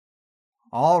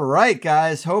All right,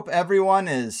 guys. Hope everyone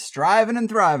is striving and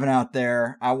thriving out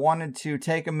there. I wanted to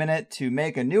take a minute to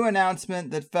make a new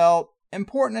announcement that felt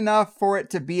important enough for it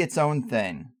to be its own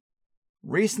thing.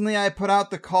 Recently, I put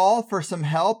out the call for some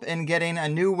help in getting a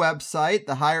new website,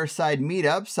 the Higher Side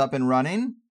Meetups, up and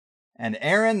running. And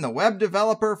Aaron, the web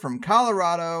developer from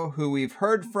Colorado, who we've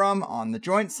heard from on the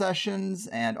joint sessions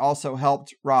and also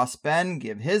helped Ross Ben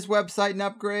give his website an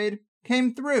upgrade,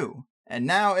 came through. And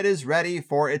now it is ready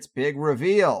for its big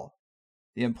reveal.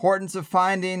 The importance of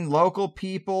finding local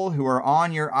people who are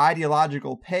on your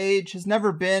ideological page has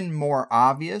never been more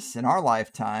obvious in our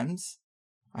lifetimes.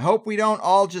 I hope we don't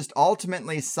all just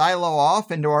ultimately silo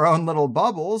off into our own little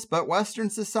bubbles, but Western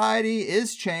society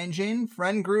is changing,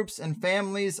 friend groups and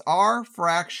families are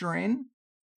fracturing,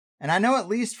 and I know at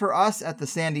least for us at the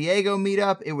San Diego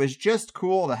meetup, it was just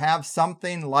cool to have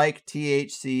something like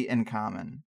THC in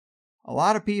common. A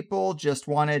lot of people just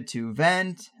wanted to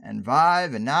vent and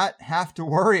vibe and not have to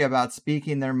worry about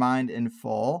speaking their mind in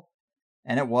full.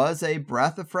 And it was a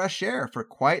breath of fresh air for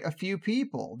quite a few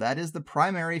people. That is the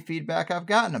primary feedback I've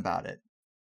gotten about it.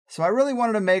 So I really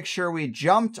wanted to make sure we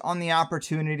jumped on the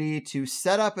opportunity to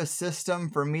set up a system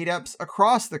for meetups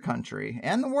across the country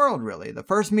and the world, really. The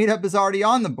first meetup is already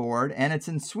on the board, and it's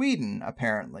in Sweden,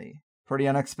 apparently. Pretty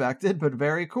unexpected, but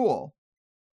very cool.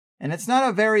 And it's not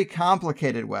a very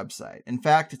complicated website. In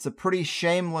fact, it's a pretty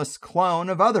shameless clone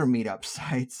of other meetup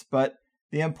sites, but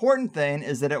the important thing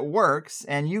is that it works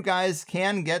and you guys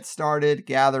can get started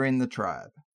gathering the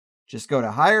tribe. Just go to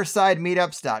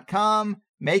highersidemeetups.com,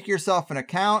 make yourself an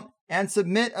account, and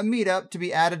submit a meetup to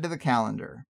be added to the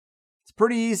calendar. It's a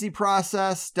pretty easy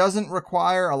process, doesn't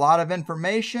require a lot of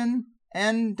information,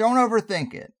 and don't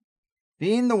overthink it.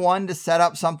 Being the one to set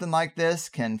up something like this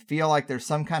can feel like there's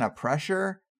some kind of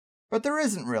pressure, but there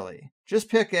isn't really. Just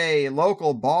pick a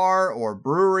local bar or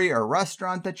brewery or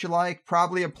restaurant that you like,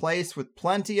 probably a place with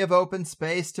plenty of open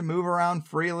space to move around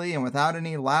freely and without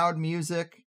any loud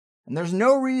music. And there's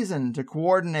no reason to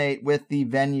coordinate with the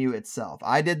venue itself.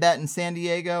 I did that in San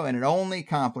Diego and it only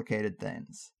complicated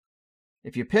things.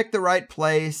 If you pick the right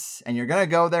place and you're going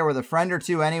to go there with a friend or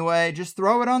two anyway, just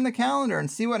throw it on the calendar and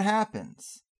see what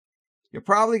happens. You'll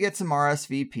probably get some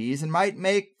RSVPs and might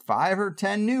make 5 or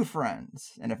 10 new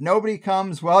friends. And if nobody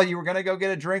comes, well, you were going to go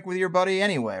get a drink with your buddy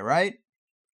anyway, right?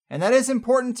 And that is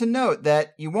important to note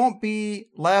that you won't be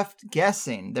left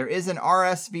guessing. There is an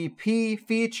RSVP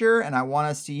feature, and I want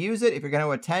us to use it. If you're going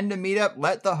to attend a meetup,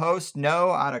 let the host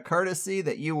know out of courtesy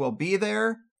that you will be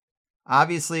there.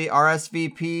 Obviously,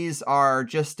 RSVPs are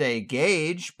just a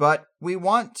gauge, but we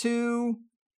want to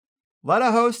let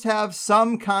a host have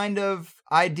some kind of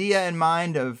idea in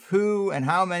mind of who and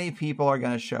how many people are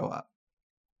going to show up.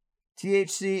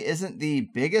 THC isn't the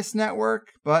biggest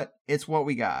network, but it's what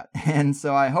we got. And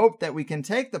so I hope that we can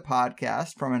take the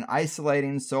podcast from an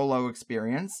isolating solo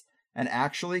experience and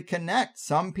actually connect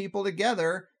some people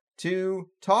together to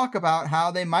talk about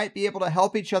how they might be able to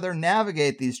help each other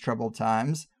navigate these troubled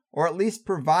times, or at least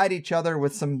provide each other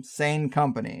with some sane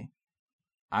company.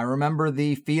 I remember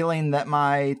the feeling that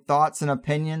my thoughts and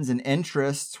opinions and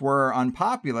interests were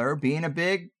unpopular being a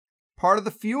big part of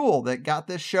the fuel that got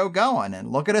this show going,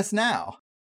 and look at us now.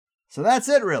 So that's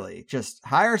it really, just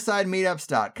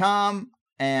highersidemeetups.com,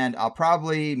 and I'll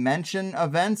probably mention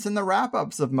events in the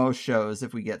wrap-ups of most shows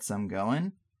if we get some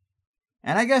going.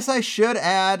 And I guess I should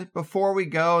add before we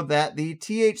go that the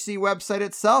THC website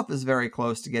itself is very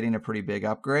close to getting a pretty big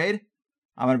upgrade.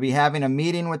 I'm going to be having a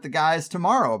meeting with the guys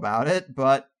tomorrow about it,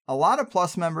 but a lot of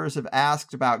Plus members have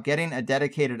asked about getting a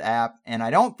dedicated app, and I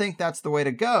don't think that's the way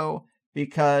to go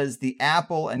because the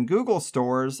Apple and Google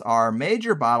stores are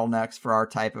major bottlenecks for our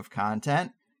type of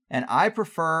content, and I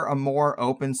prefer a more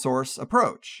open source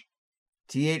approach.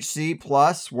 THC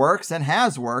Plus works and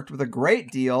has worked with a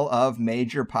great deal of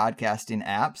major podcasting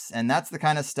apps, and that's the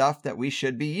kind of stuff that we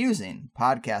should be using.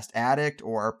 Podcast Addict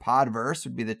or Podverse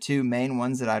would be the two main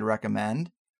ones that I'd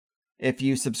recommend. If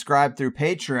you subscribe through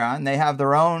Patreon, they have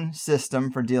their own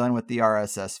system for dealing with the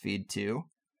RSS feed too.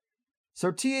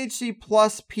 So THC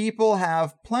Plus people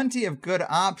have plenty of good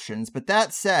options, but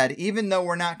that said, even though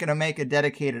we're not going to make a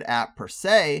dedicated app per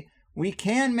se, we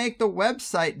can make the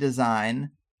website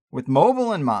design with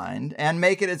mobile in mind and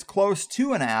make it as close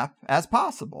to an app as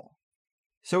possible.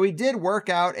 So we did work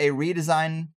out a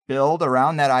redesign build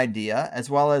around that idea, as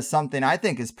well as something I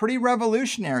think is pretty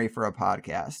revolutionary for a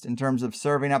podcast in terms of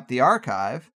serving up the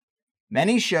archive.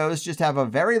 Many shows just have a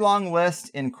very long list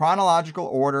in chronological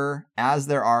order as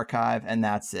their archive, and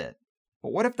that's it.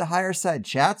 But what if the Higher Side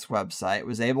Chats website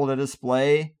was able to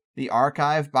display the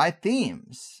archive by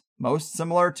themes, most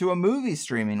similar to a movie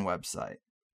streaming website?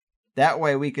 That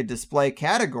way we could display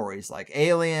categories like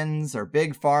aliens or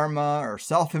big pharma or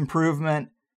self-improvement,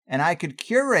 and I could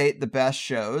curate the best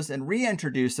shows and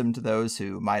reintroduce them to those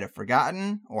who might have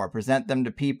forgotten, or present them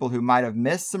to people who might have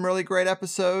missed some really great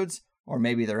episodes, or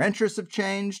maybe their interests have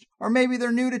changed, or maybe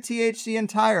they're new to THC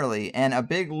entirely, and a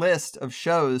big list of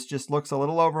shows just looks a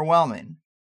little overwhelming.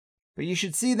 But you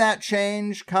should see that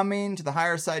change coming to the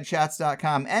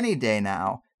HigherSideChats.com any day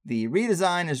now. The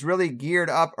redesign is really geared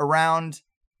up around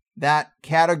that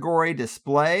category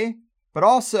display, but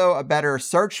also a better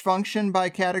search function by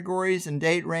categories and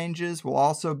date ranges will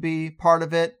also be part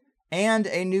of it, and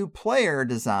a new player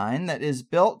design that is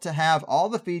built to have all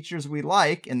the features we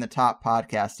like in the top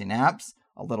podcasting apps,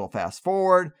 a little fast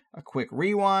forward, a quick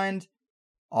rewind,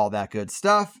 all that good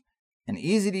stuff, and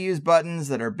easy to use buttons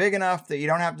that are big enough that you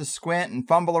don't have to squint and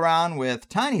fumble around with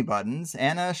tiny buttons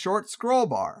and a short scroll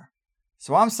bar.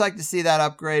 So I'm psyched to see that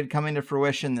upgrade coming to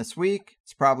fruition this week.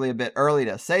 It's probably a bit early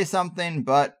to say something,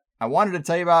 but I wanted to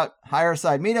tell you about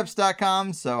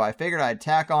HigherSideMeetups.com, so I figured I'd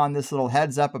tack on this little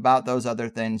heads up about those other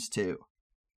things too.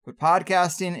 But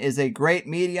podcasting is a great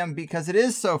medium because it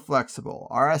is so flexible.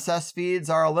 RSS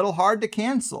feeds are a little hard to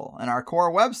cancel, and our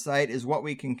core website is what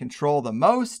we can control the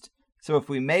most. So if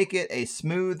we make it a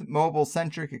smooth,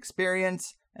 mobile-centric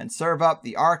experience and serve up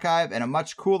the archive in a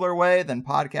much cooler way than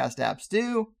podcast apps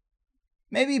do,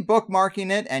 maybe bookmarking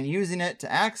it and using it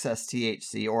to access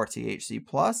THC or THC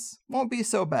Plus won't be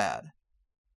so bad.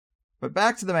 But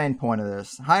back to the main point of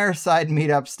this,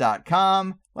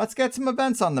 HigherSideMeetups.com. Let's get some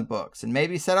events on the books and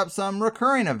maybe set up some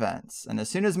recurring events. And as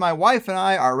soon as my wife and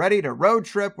I are ready to road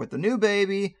trip with the new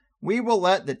baby, we will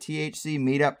let the THC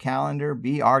Meetup calendar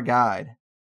be our guide.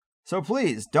 So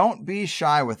please, don't be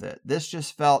shy with it. This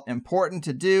just felt important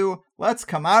to do. Let's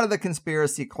come out of the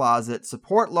conspiracy closet,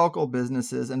 support local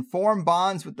businesses, and form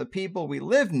bonds with the people we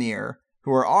live near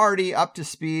who are already up to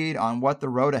speed on what the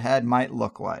road ahead might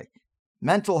look like.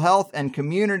 Mental health and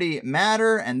community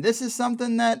matter, and this is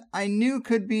something that I knew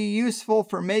could be useful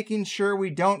for making sure we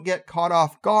don't get caught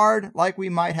off guard like we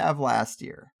might have last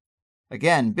year.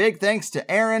 Again, big thanks to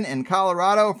Aaron in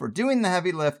Colorado for doing the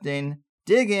heavy lifting.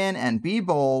 Dig in and be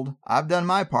bold. I've done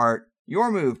my part.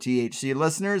 Your move, THC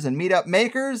listeners and meetup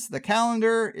makers. The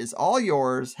calendar is all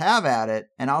yours. Have at it,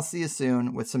 and I'll see you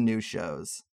soon with some new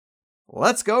shows.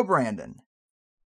 Let's go, Brandon.